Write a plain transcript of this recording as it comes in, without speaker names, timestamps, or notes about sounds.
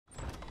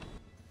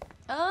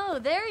Oh,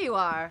 there you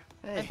are.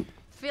 Hey. I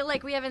feel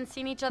like we haven't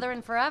seen each other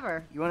in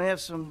forever. You want to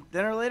have some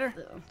dinner later?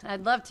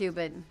 I'd love to,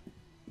 but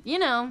you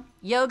know,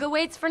 yoga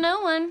waits for no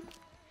one.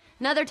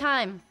 Another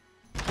time.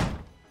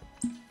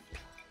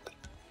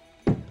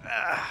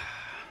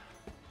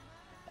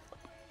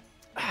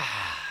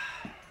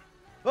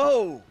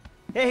 Oh,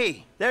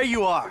 hey, there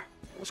you are.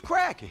 What's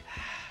cracking?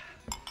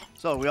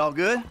 So, we all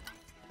good?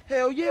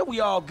 Hell yeah, we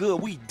all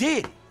good. We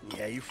did it.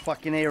 Yeah, you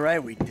fucking ain't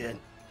right, we did.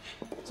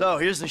 So,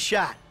 here's the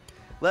shot.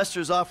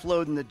 Lester's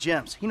offloading the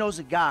gems. He knows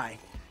a guy.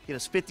 Get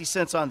us 50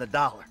 cents on the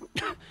dollar.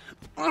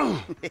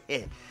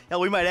 Hell,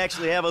 we might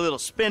actually have a little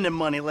spending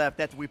money left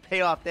after we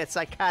pay off that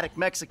psychotic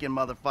Mexican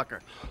motherfucker.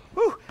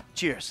 Whew,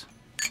 cheers.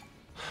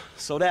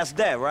 So that's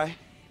that, right?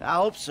 I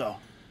hope so.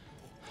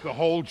 The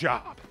whole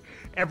job.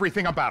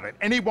 Everything about it.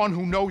 Anyone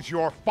who knows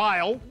your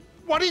file,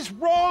 what is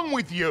wrong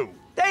with you?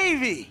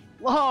 Davey!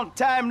 Long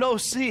time no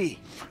see.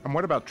 And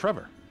what about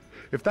Trevor?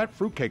 If that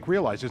fruitcake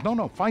realizes,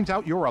 no, finds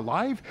out you're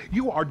alive,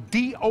 you are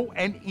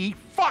D-O-N-E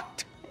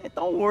fucked! Hey,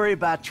 don't worry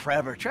about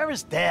Trevor.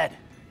 Trevor's dead.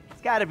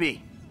 It's gotta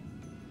be.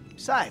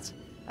 Besides,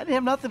 I didn't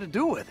have nothing to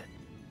do with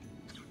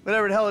it.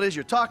 Whatever the hell it is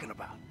you're talking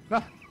about.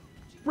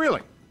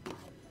 Really?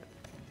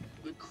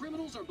 The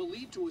criminals are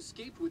believed to have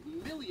escaped with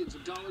millions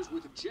of dollars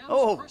worth of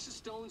gems, precious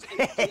stones, and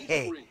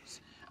engagement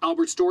rings.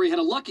 Albert Story had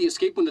a lucky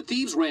escape when the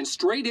thieves ran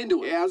straight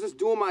into him. Yeah, I was just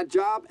doing my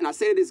job, and I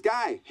say to this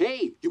guy,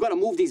 hey, you gotta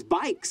move these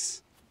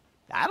bikes.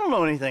 I don't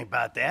know anything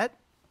about that.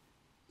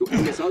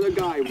 And this other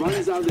guy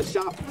runs out of the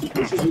shop,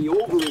 pushes me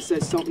over and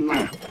says something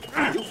like,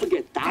 you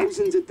forget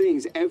thousands of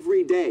things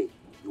every day.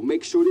 You'll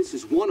make sure this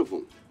is one of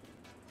them.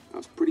 That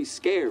was pretty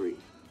scary.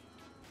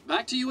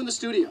 Back to you in the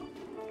studio.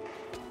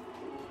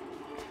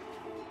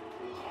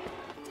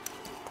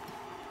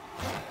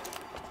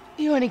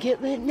 You want to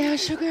get lit now,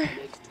 sugar?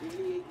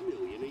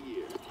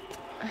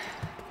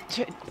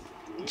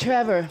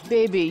 Trevor,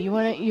 baby, you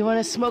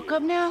wanna smoke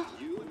up now?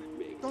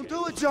 Don't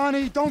do it,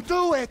 Johnny. Don't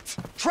do it.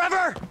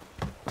 Trevor!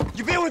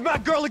 You been with my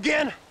girl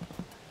again?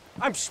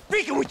 I'm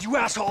speaking with you,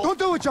 asshole! Don't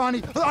do it,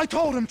 Johnny. I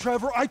told him,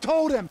 Trevor. I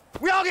told him.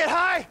 We all get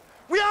high!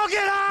 We all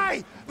get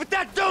high! But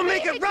that don't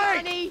make it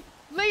right! Johnny!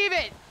 Leave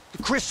it!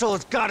 The crystal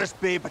has got us,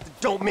 babe, but that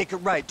don't make it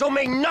right. Don't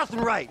make nothing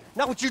right.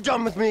 Not what you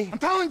done with me. I'm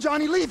telling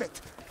Johnny, leave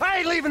it. I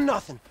ain't leaving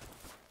nothing.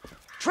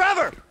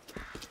 Trevor!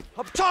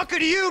 I'm talking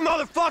to you,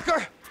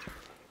 motherfucker!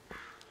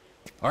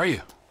 Are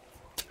you?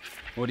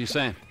 What are you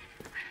saying?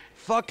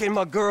 Fucking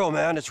my girl,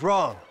 man. It's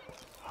wrong.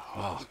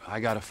 Well, I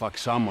gotta fuck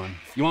someone.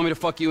 You want me to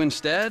fuck you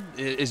instead?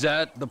 Is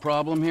that the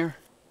problem here?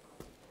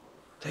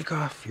 Take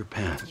off your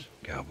pants,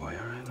 cowboy,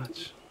 all right?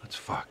 Let's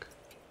fuck.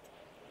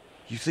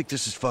 You think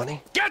this is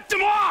funny? Get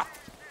them off!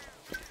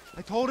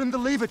 I told him to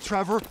leave it,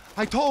 Trevor.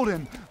 I told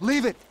him.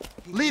 Leave it.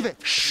 Leave it.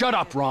 Shut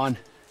up, Ron.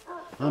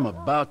 I'm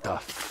about to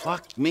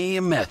fuck me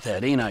a meth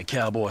head, ain't I,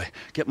 cowboy?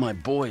 Get my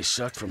boy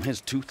sucked from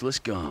his toothless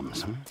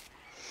gums, huh?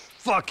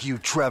 Fuck you,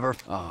 Trevor.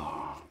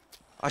 Oh.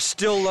 I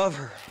still love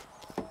her.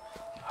 All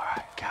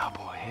right,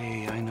 cowboy.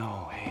 Hey, I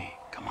know. Hey,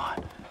 come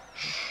on.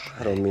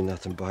 I don't mean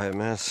nothing by it,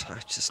 man.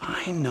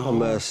 I know. I'm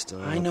messed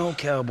up. I know,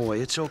 cowboy.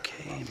 It's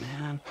okay,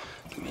 man.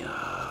 Give me a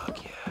hug,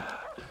 yeah.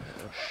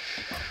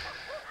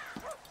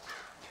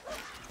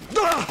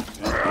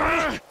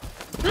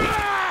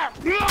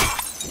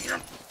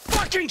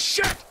 Fucking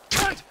shit!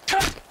 Cut!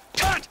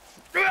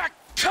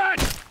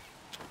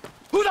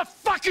 Who the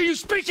fuck are you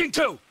speaking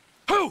to?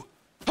 Who?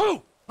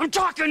 I'm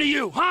talking to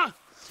you, huh?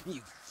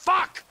 You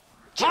fuck!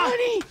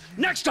 Johnny! Huh?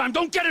 Next time,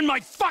 don't get in my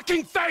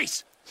fucking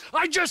face!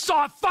 I just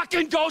saw a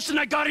fucking ghost and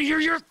I gotta hear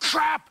your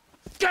crap!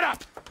 Get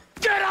up!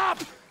 Get up!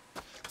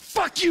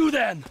 Fuck you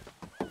then!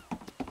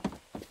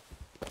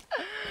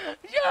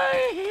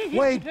 Johnny!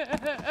 Wait.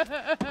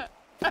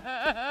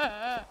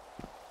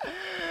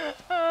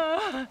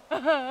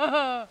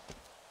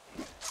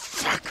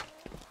 Fuck!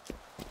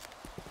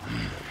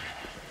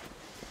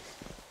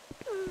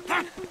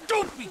 That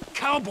dopey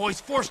cowboys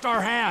forced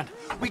our hand.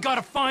 We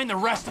gotta find the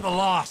rest of the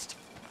lost.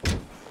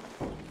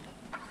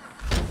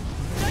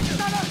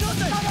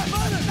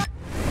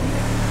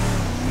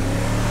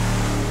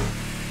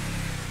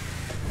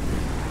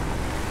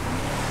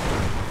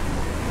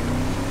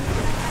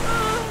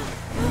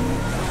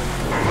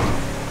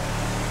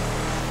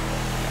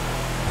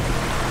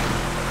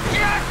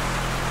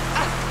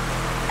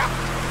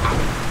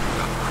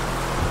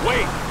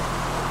 Wait!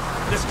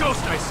 This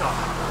ghost I saw.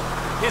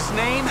 His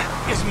name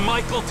is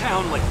Michael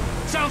Townley.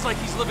 Sounds like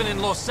he's living in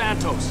Los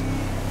Santos.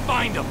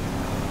 Find him.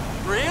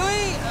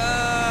 Really?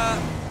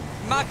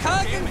 My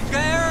cousin's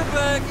there,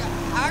 but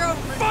I don't...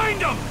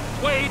 Find him!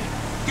 Wade!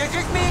 Does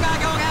this mean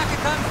I don't have to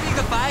come see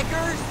the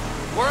bikers?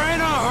 We're in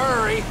a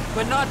hurry,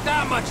 but not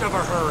that much of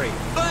a hurry.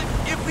 But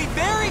if we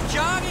bury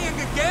Johnny in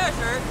the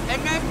desert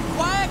and then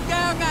quiet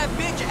down that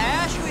bitch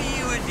Ashley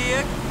you was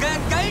in,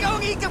 then they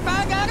don't need to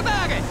find out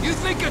about it. You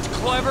think it's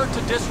clever to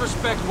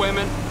disrespect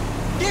women?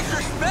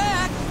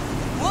 Disrespect?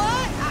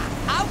 What?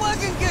 I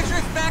wasn't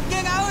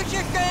disrespecting. I was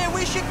just saying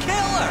we should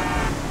kill her.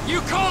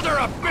 You called her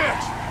a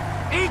bitch!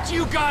 Ain't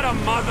you got a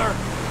mother?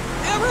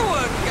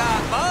 Everyone's got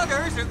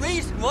mothers, at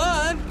least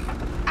one.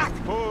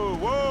 Whoa,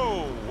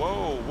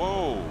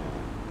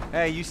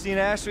 Hey, you seen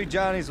Ashley?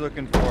 Johnny's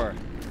looking for her.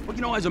 Well,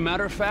 you know, as a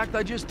matter of fact,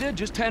 I just did,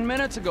 just 10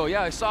 minutes ago.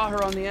 Yeah, I saw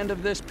her on the end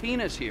of this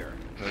penis here.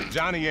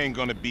 Johnny ain't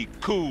gonna be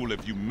cool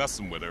if you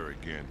messing with her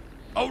again.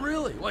 Oh,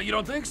 really? Well, you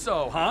don't think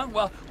so, huh?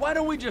 Well, why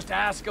don't we just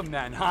ask him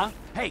then, huh?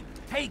 Hey,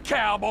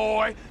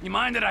 cowboy, you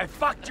mind that I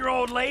fucked your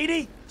old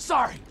lady?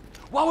 Sorry,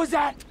 what was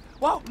that?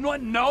 Well,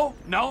 no,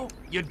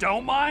 you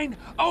don't mind?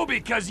 Oh,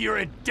 because you're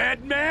a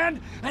dead man?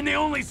 And the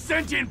only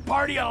sentient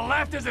part you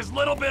left is this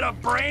little bit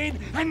of brain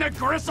and the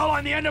gristle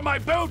on the end of my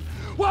boot?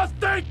 Well,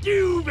 thank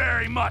you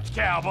very much,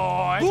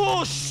 cowboy.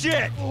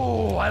 Bullshit!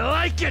 Oh, I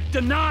like it,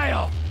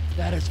 denial.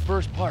 That is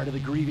first part of the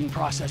grieving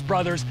process,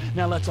 brothers.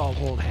 Now let's all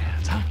hold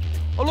hands, huh?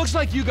 Oh, looks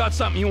like you got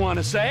something you want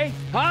to say,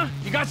 huh?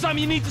 You got something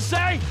you need to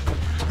say?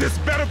 This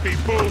better be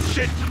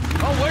bullshit.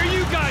 Oh, where are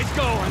you guys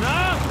going,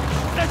 huh?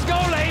 Let's go,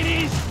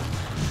 ladies.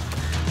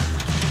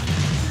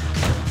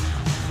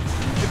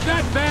 If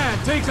that van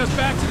takes us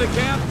back to the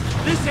camp,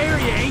 this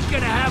area ain't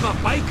gonna have a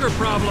biker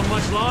problem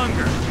much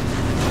longer.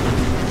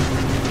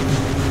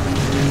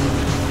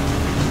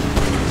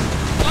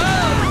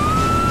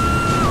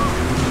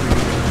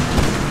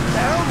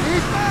 Down he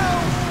fell!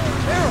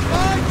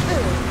 Terrified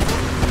kids!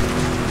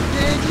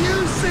 Did you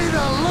see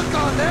the look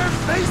on their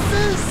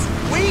faces?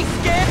 We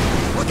scared.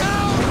 Look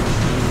out!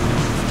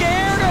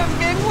 Scared of,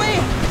 didn't we?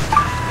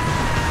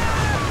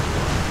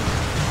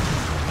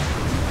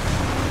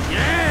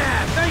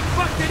 Yeah, thank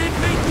fuck they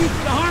didn't make you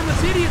for the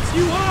harmless idiots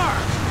you are.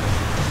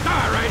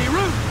 Alrighty,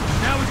 Root.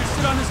 Now we just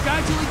sit on this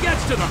guy till he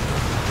gets to them.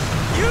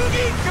 You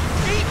need some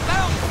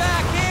seatbelts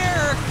back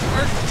here,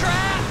 or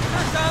straps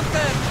or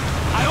something.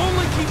 I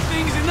only keep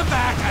things in the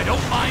back I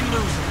don't mind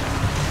losing.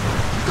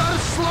 You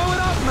gotta slow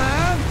it up,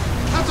 man!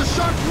 That's a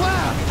sharp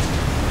left!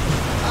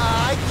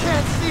 I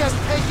can't see us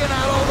taking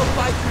out all the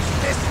bikers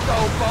this go,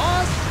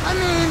 boss! I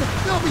mean,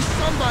 there'll be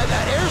some by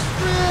that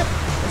airstrip,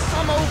 and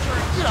some over,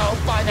 you know,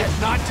 by that...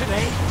 If not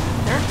today,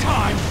 their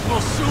time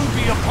will soon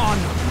be upon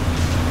them.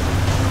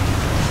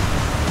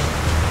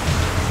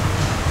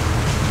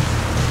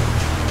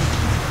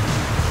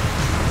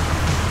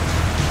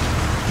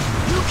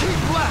 You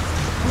keep left!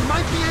 We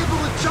might be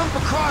able to jump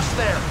across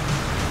there!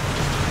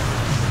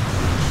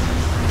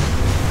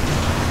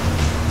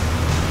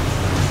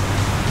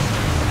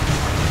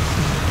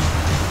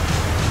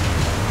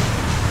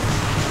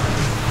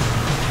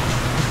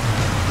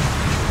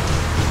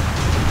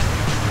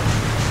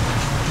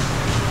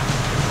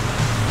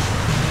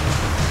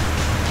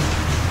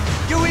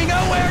 Do we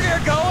know where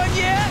they're going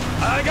yet?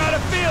 I got a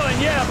feeling,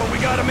 yeah, but we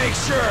gotta make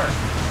sure.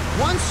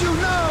 Once you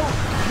know,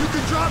 you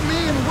can drop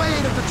me and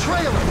Wade at the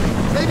trailer.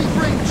 Maybe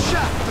bring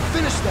Shaq to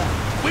finish that.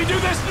 We do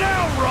this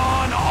now,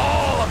 Ron,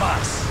 all of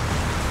us.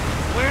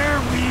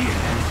 Where we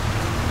headed?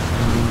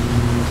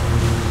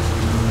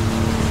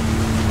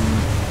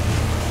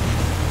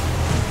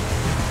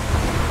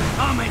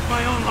 I'll make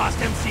my own Lost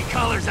MC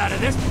colors out of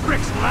this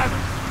brick's leather.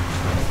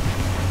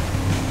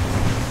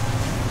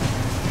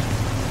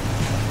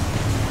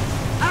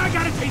 I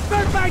gotta taste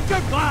certified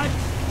good blood.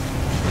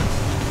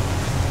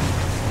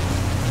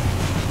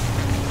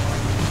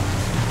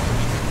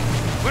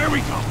 Where we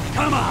go?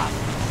 Come on!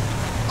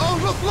 Oh,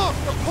 look!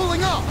 They're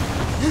pulling up!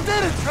 You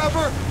did it,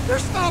 Trevor! They're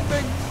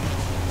stopping!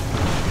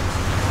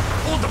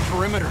 Hold the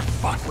perimeter,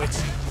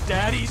 fuckwits.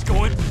 Daddy's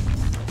going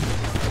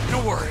to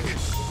work.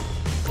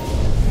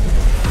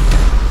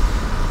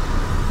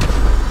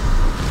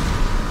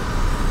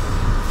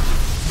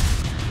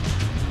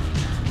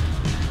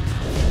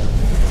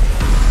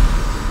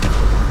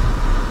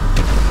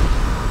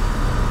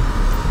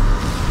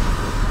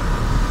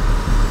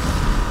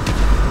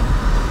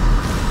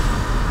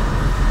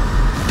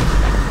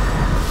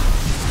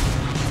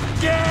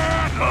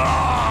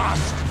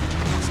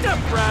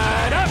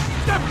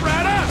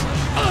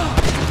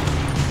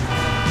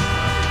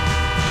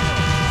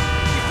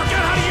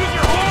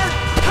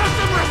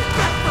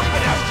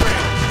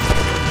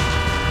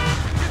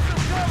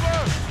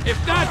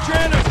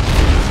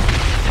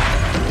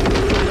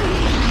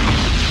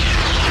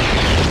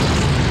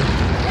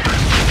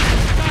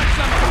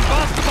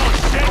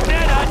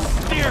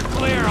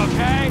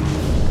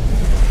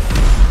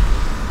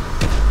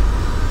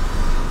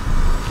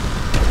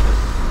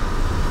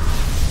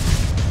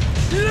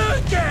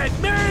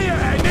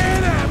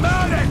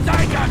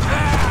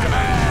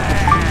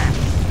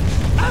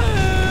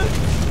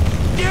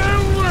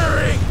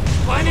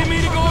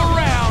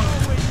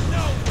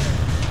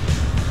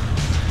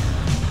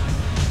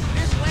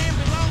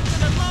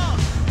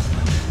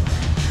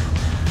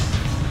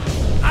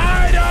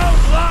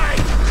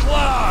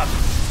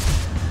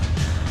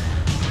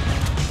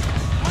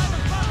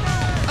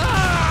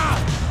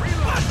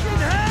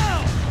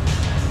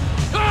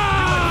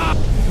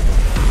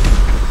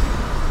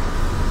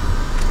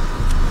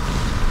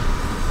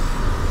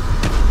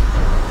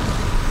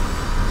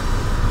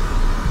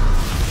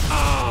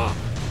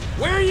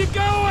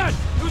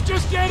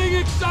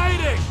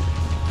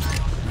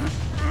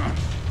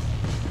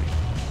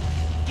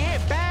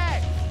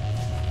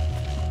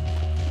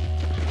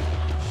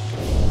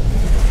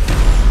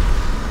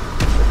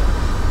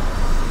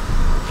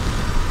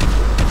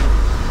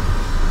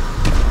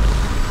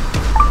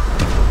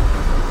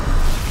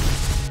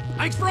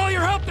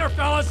 help there,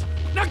 fellas!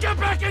 Now get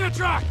back in the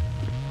truck!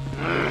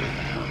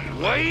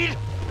 Wade?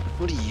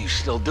 What are you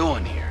still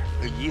doing here?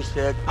 You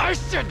said... I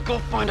said go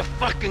find a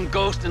fucking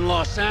ghost in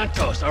Los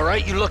Santos, all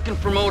right? You looking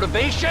for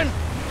motivation?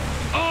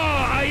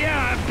 Oh,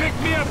 yeah, pick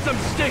me up some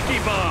sticky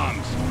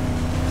bombs.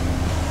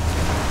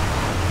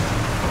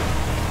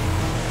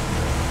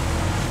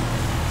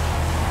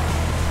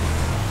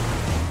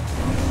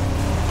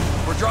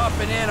 We're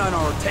dropping in on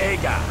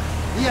Ortega.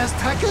 The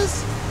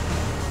Aztecas?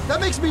 That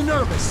makes me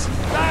nervous.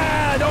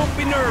 Ah, don't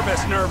be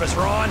nervous,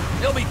 Ron.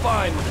 He'll be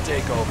fine with the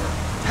takeover.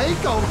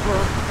 Takeover?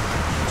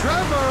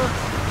 Trevor!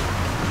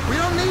 We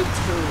don't need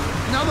to.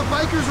 Now the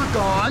bikers are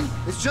gone.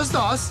 It's just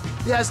us,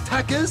 the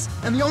Aztecas,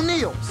 and the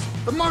O'Neills.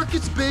 The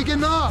market's big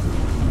enough.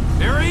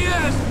 There he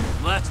is.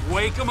 Let's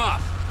wake him up.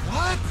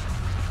 What?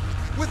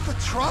 With the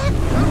truck?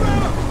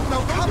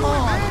 No, come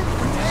on.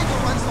 Ortega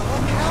runs the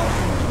whole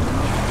county.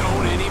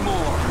 Don't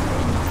anymore.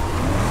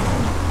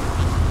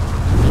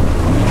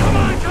 Come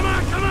on!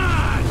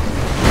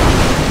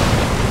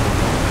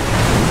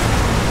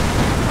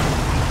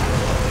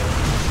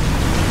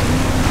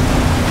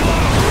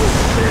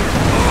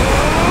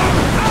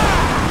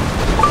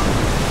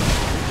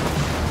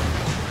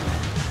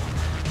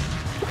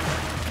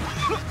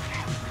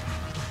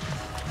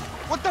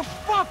 What the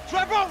fuck,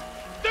 Trevor?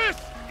 This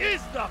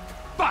is the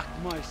fuck,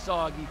 my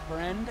soggy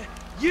friend.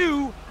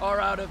 You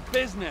are out of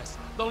business.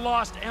 The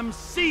Lost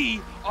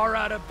MC are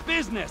out of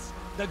business.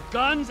 The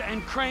guns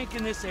and crank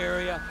in this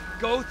area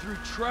go through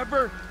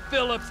Trevor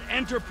Phillips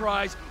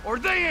Enterprise, or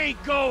they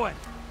ain't going.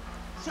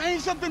 Saying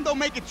something don't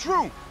make it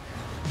true.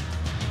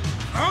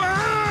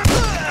 Oh,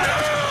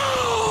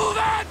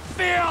 that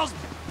feels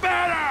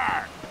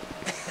better!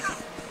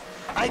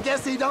 I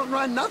guess he don't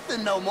run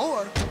nothing no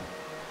more.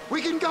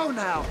 We can go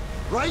now,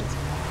 right?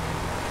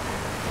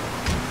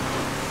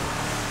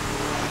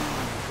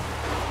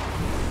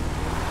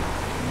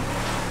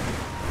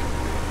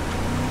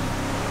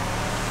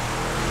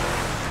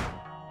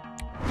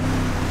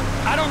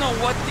 I don't know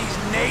what these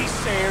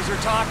naysayers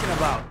are talking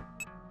about.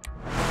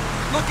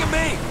 Look at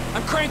me.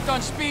 I'm cranked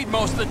on speed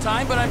most of the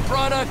time, but I'm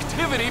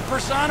productivity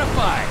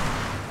personified.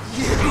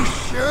 You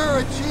sure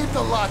achieved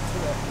a lot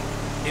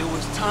today. It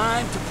was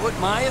time to put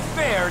my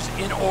affairs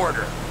in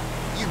order.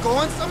 You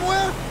going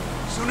somewhere?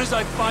 As soon as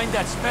I find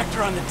that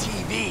Spectre on the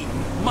TV,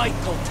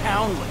 Michael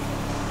Townley.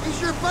 He's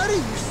your buddy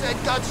you said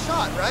got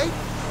shot, right?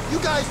 You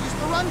guys used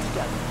to run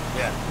together.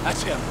 Yeah,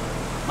 that's him.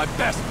 My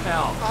best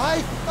pal.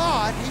 I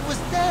thought he was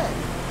dead.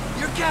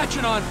 You're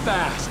catching on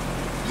fast.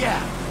 Yeah,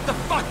 the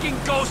fucking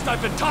ghost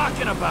I've been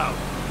talking about.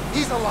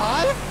 He's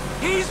alive?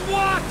 He's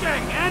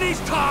walking, and he's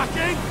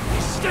talking.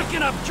 He's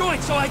sticking up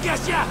joints, so I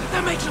guess, yeah,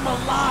 that makes him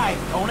alive,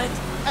 don't it?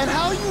 And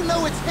how you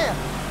know it's him?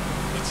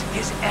 It's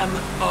his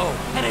M.O.,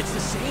 and it's the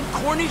same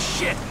corny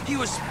shit he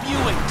was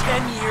spewing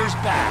 10 years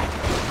back.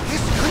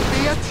 This could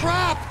be a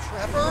trap,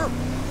 Trevor.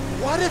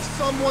 What if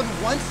someone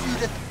wants you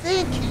to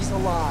think he's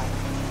alive?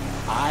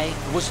 I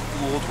was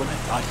fooled when I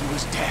thought he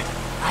was dead.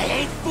 I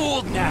ain't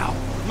fooled now.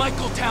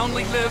 Michael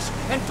Townley lives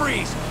and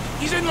breathes.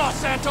 He's in Los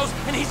Santos,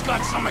 and he's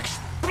got some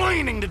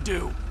explaining to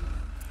do.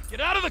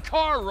 Get out of the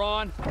car,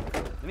 Ron.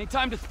 Any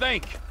time to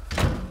think.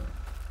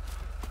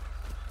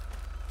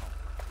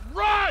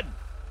 Run!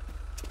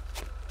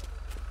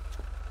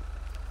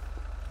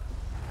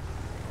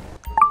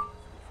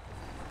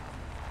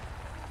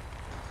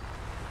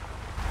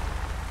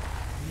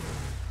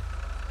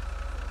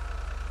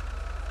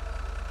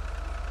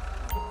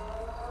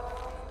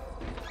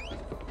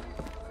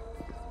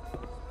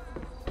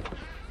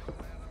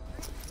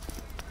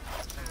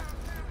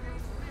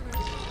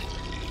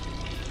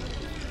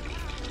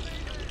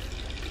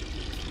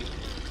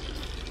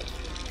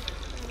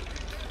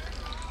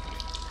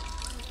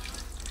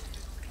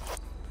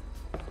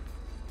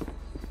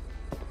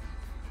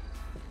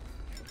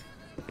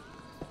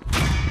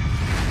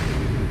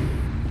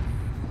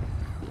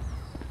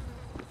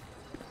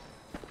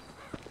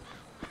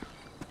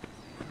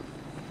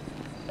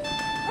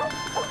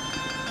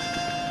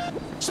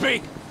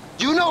 Speak!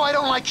 You know I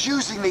don't like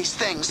using these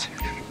things.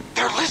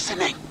 They're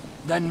listening.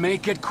 Then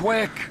make it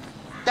quick.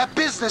 That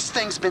business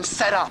thing's been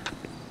set up.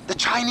 The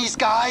Chinese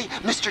guy,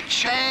 Mr.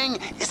 Chang,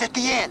 is at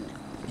the inn.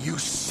 You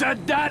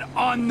said that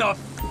on the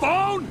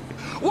phone?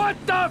 What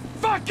the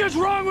fuck is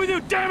wrong with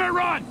you, damn it,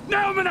 Ron?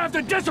 Now I'm gonna have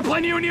to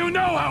discipline you, and you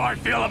know how I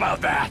feel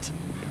about that.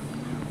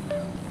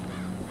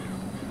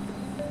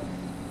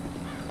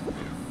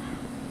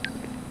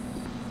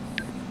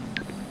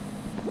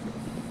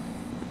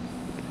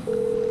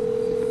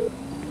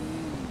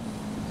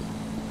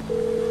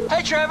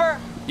 Hey, Trevor.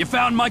 You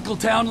found Michael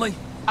Townley?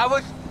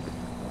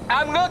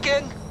 I'm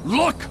looking.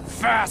 Look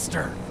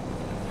faster.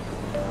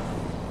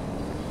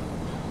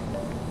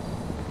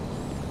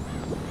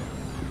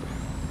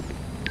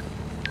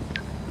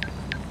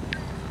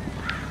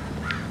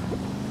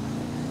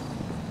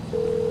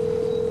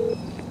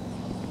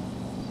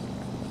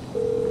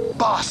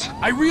 Boss.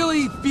 I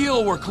really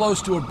feel we're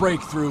close to a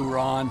breakthrough,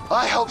 Ron.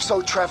 I hope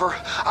so, Trevor.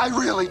 I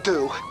really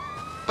do.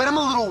 but I'm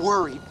a little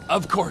worried.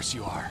 Of course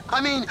you are.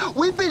 I mean,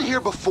 we've been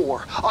here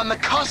before, on the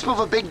cusp of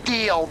a big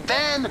deal.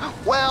 Then,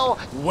 well...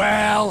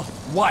 Well,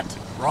 what,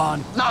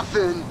 Ron?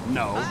 Nothing.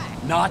 No,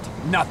 not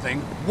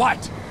nothing.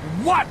 What?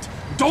 What?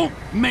 Don't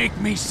make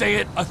me say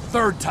it a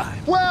third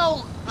time.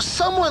 Well,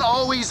 someone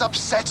always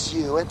upsets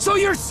you. So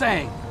you're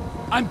saying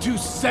I'm too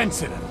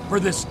sensitive for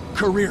this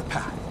career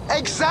path?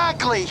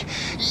 Exactly.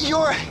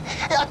 You're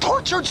a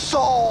tortured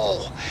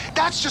soul.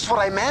 That's just what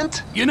I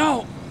meant. You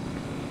know,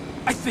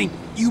 I think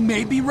you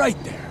may be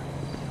right there.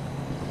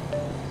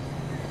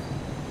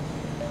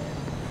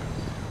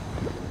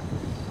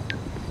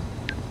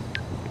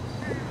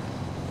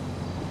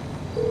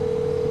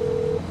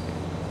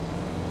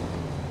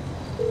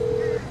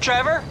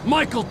 Trevor?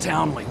 Michael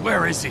Townley,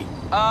 where is he?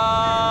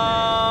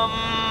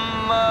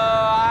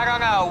 I don't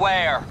know.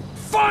 Where?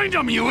 Find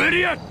him, you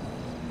idiot!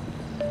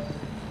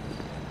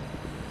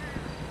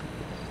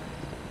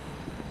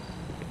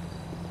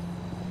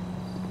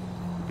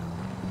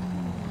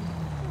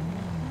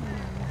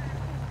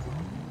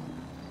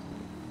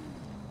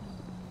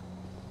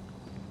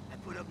 I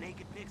put up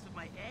naked pics with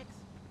my